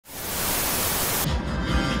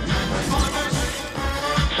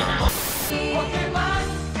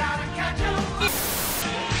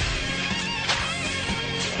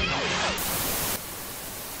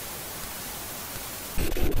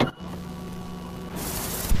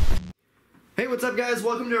Hey, what's up guys?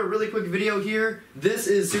 Welcome to a really quick video here. This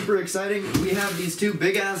is super exciting. We have these two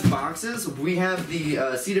big ass boxes. We have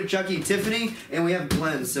the seat of Chucky Tiffany and we have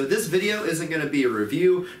Glenn. So this video isn't going to be a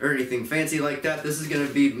review or anything fancy like that. This is going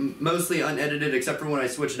to be mostly unedited except for when I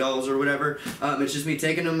switch dolls or whatever. It's just me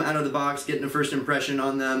taking them out of the box, getting a first impression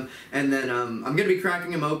on them, and then I'm going to be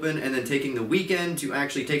cracking them open and then taking the weekend to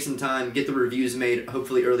actually take some time, get the reviews made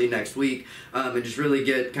hopefully early next week, and just really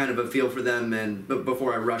get kind of a feel for them and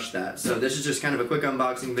before I rush that. So this is just kind of a quick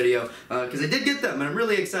unboxing video because I did get them and I'm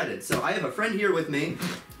really excited. So I have a friend here with me.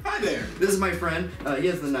 Hi there. This is my friend. He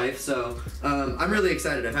has the knife, so I'm really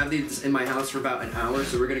excited. I've had these in my house for about an hour,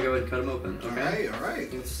 so we're gonna go ahead and cut them open. Okay? All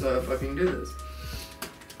right. Let's fucking do this.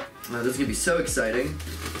 This is gonna be so exciting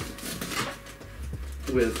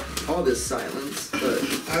with all this silence. But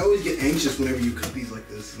I always get anxious whenever you cut these like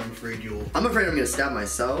this, and I'm afraid I'm gonna stab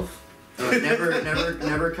myself.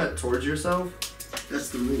 Never cut towards yourself. That's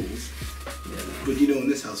the rules. Yeah. But you know, in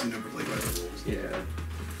this house, we never play by the rules. Yeah.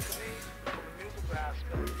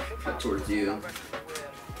 Cut towards you.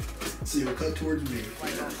 So you'll cut towards me.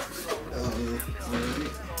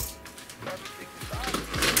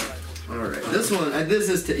 Alright. This one, this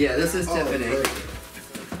is Tiffany. Great.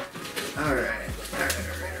 Alright.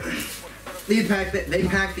 They pack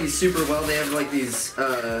these super well. They have like these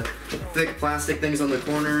thick plastic things on the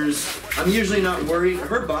corners. I'm usually not worried.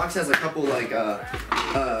 Her box has a couple like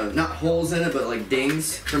not holes in it, but like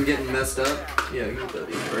dings from getting messed up. Yeah, you can put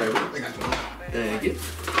these forever. I got one. Thank you.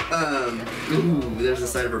 Ooh, there's the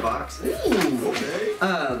side of her box. Ooh, okay.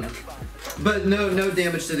 But no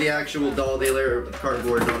damage to the actual doll. They layer it with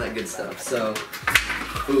cardboard and all that good stuff. So,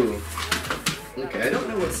 ooh. Okay, I don't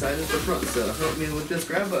know what side is the front, so help me with this.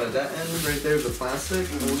 Grab that end right there, the plastic,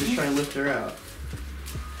 and we'll just try and lift her out.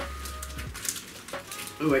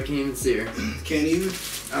 Ooh, I can't even see her. Can't even?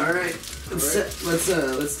 Alright, let's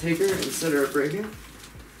take her and set her up right here.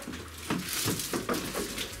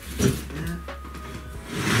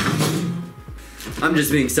 I'm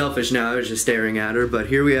just being selfish now, I was just staring at her, but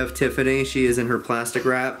here we have Tiffany. She is in her plastic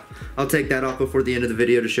wrap. I'll take that off before the end of the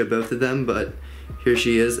video to show both of them, but here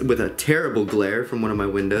she is with a terrible glare from one of my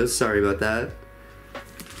windows. Sorry about that.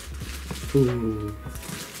 Ooh.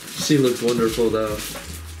 She looks wonderful though.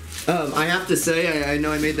 I have to say, I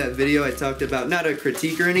know I made that video, I talked about, not a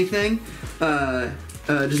critique or anything,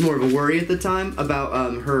 just more of a worry at the time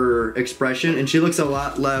about her expression, and she looks a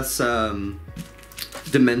lot less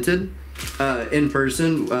demented in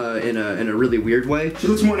person in a really weird way. She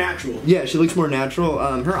looks more natural. Yeah, she looks more natural.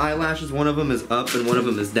 Her eyelashes, one of them is up and one of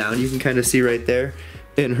them is down. You can kind of see right there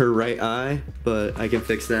in her right eye, but I can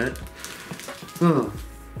fix that. Oh,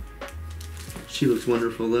 she looks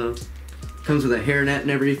wonderful though. Comes with a hairnet and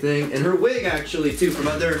everything, and her wig actually too. From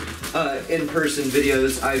other in-person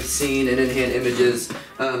videos I've seen and in-hand images,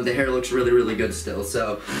 the hair looks really good still.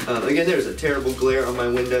 So again, there's a terrible glare on my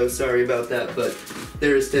window. Sorry about that, but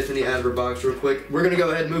there's Tiffany out of her box real quick. We're gonna go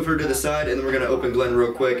ahead and move her to the side, and then we're gonna open Glenn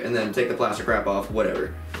real quick, and then take the plastic wrap off.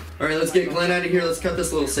 Whatever. All right, let's get Glenn out of here. Let's cut this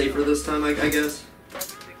a little safer this time, I guess.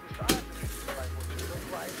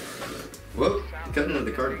 Whoa, cutting into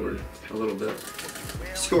the cardboard a little bit.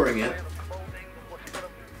 Scoring it.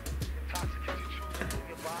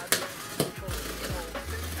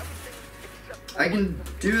 I can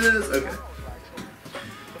do this. Okay.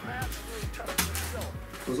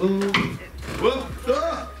 Whoop!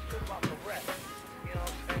 Ah!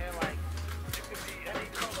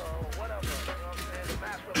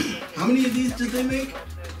 How many of these did they make?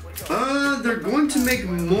 They're going to make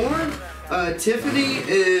more. Tiffany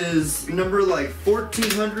is number like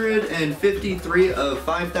 1453 of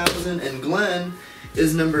 5,000, and Glenn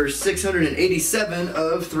is number 687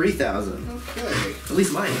 of 3,000. Okay. At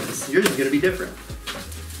least mine is. Yours is gonna be different.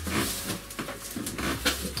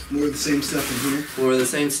 More of the same stuff in here. More of the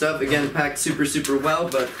same stuff. Again, packed super well,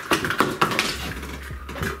 but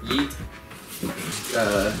yeet.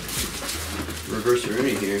 Reverse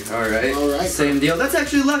rooney here. Alright. Alright. Same deal. That's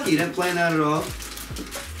actually lucky. Didn't plan that at all.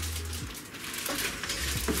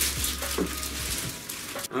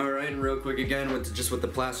 Alright, and real quick again, with the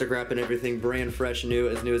plastic wrap and everything, brand fresh, new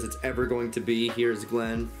as it's ever going to be. Here's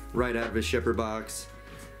Glenn, right out of his shipper box.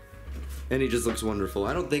 And he just looks wonderful.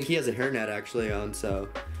 I don't think he has a hairnet actually on, so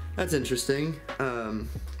that's interesting.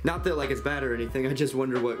 Not that like it's bad or anything, I just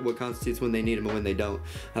wonder what constitutes when they need him and when they don't.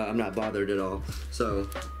 I'm not bothered at all. So,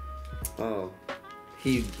 oh,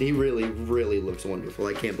 he really looks wonderful.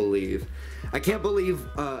 I can't believe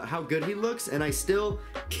how good he looks, and I still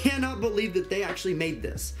cannot believe that they actually made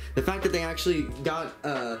this. The fact that they actually got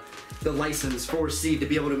the license for Seed to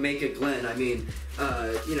be able to make a Glen. I mean,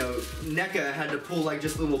 you know, NECA had to pull like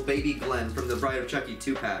just a little baby Glen from the Bride of Chucky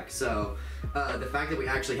 2-pack. So the fact that we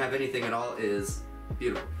actually have anything at all is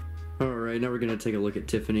beautiful. Alright, now we're going to take a look at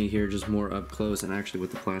Tiffany here, just more up close and actually with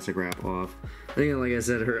the plastic wrap off. Again, like I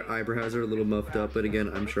said, her eyebrows are a little muffed up, but again,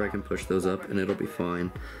 I'm sure I can push those up and it'll be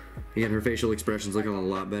fine. Again, her facial expression's looking a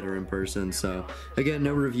lot better in person, so again,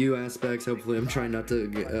 no review aspects. Hopefully, I'm trying not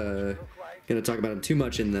to gonna talk about them too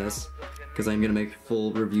much in this, because I'm gonna make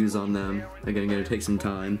full reviews on them. Again, I'm gonna take some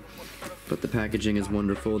time, but the packaging is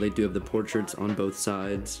wonderful. They do have the portraits on both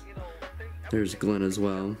sides. There's Glen as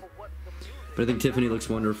well. But I think Tiffany looks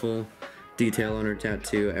wonderful. Detail on her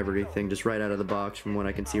tattoo, everything, just right out of the box from what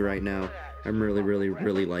I can see right now. I'm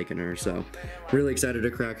really liking her, so really excited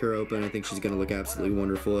to crack her open. I think she's gonna look absolutely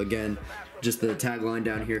wonderful. Again, just the tagline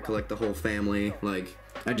down here, collect the whole family. Like,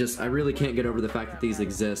 I really can't get over the fact that these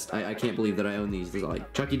exist. I can't believe that I own these. These are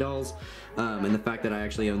like Chucky dolls, and the fact that I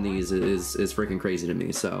actually own these is freaking crazy to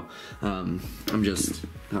me. So I'm just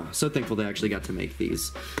so thankful they actually got to make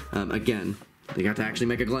these. Again, they got to actually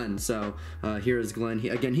make a Glen, so here is Glen.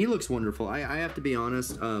 He looks wonderful. I have to be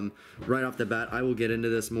honest, right off the bat, I will get into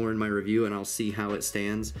this more in my review, and I'll see how it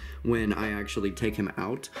stands when I actually take him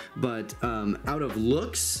out. But out of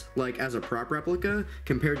looks, like as a prop replica,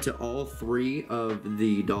 compared to all three of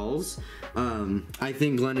the dolls, I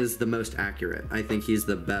think Glen is the most accurate. I think he's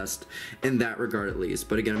the best in that regard, at least.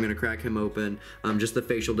 But again, I'm going to crack him open. Just the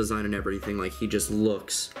facial design and everything, like he just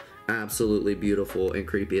looks absolutely beautiful and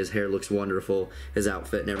creepy. His hair looks wonderful, his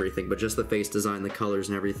outfit and everything, but just the face design, the colors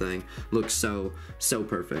and everything looks so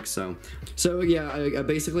perfect. So yeah,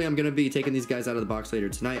 basically I'm gonna be taking these guys out of the box later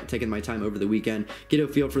tonight, taking my time over the weekend, get a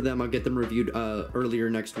feel for them. I'll get them reviewed earlier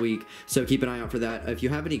next week, so keep an eye out for that. If you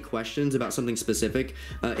have any questions about something specific,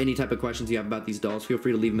 any type of questions you have about these dolls, feel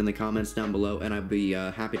free to leave them in the comments down below, and I'd be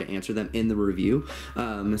happy to answer them in the review.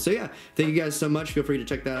 So yeah, thank you guys so much. Feel free to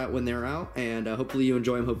check that out when they're out, and hopefully you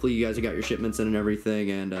enjoy them. Hopefully you guys have got your shipments in and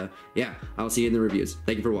everything, and yeah, I'll see you in the reviews.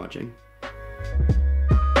 Thank you for watching. To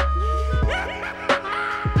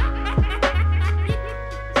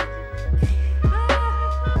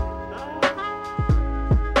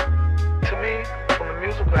me, from the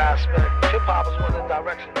musical aspect, hip-hop is one of the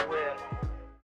directions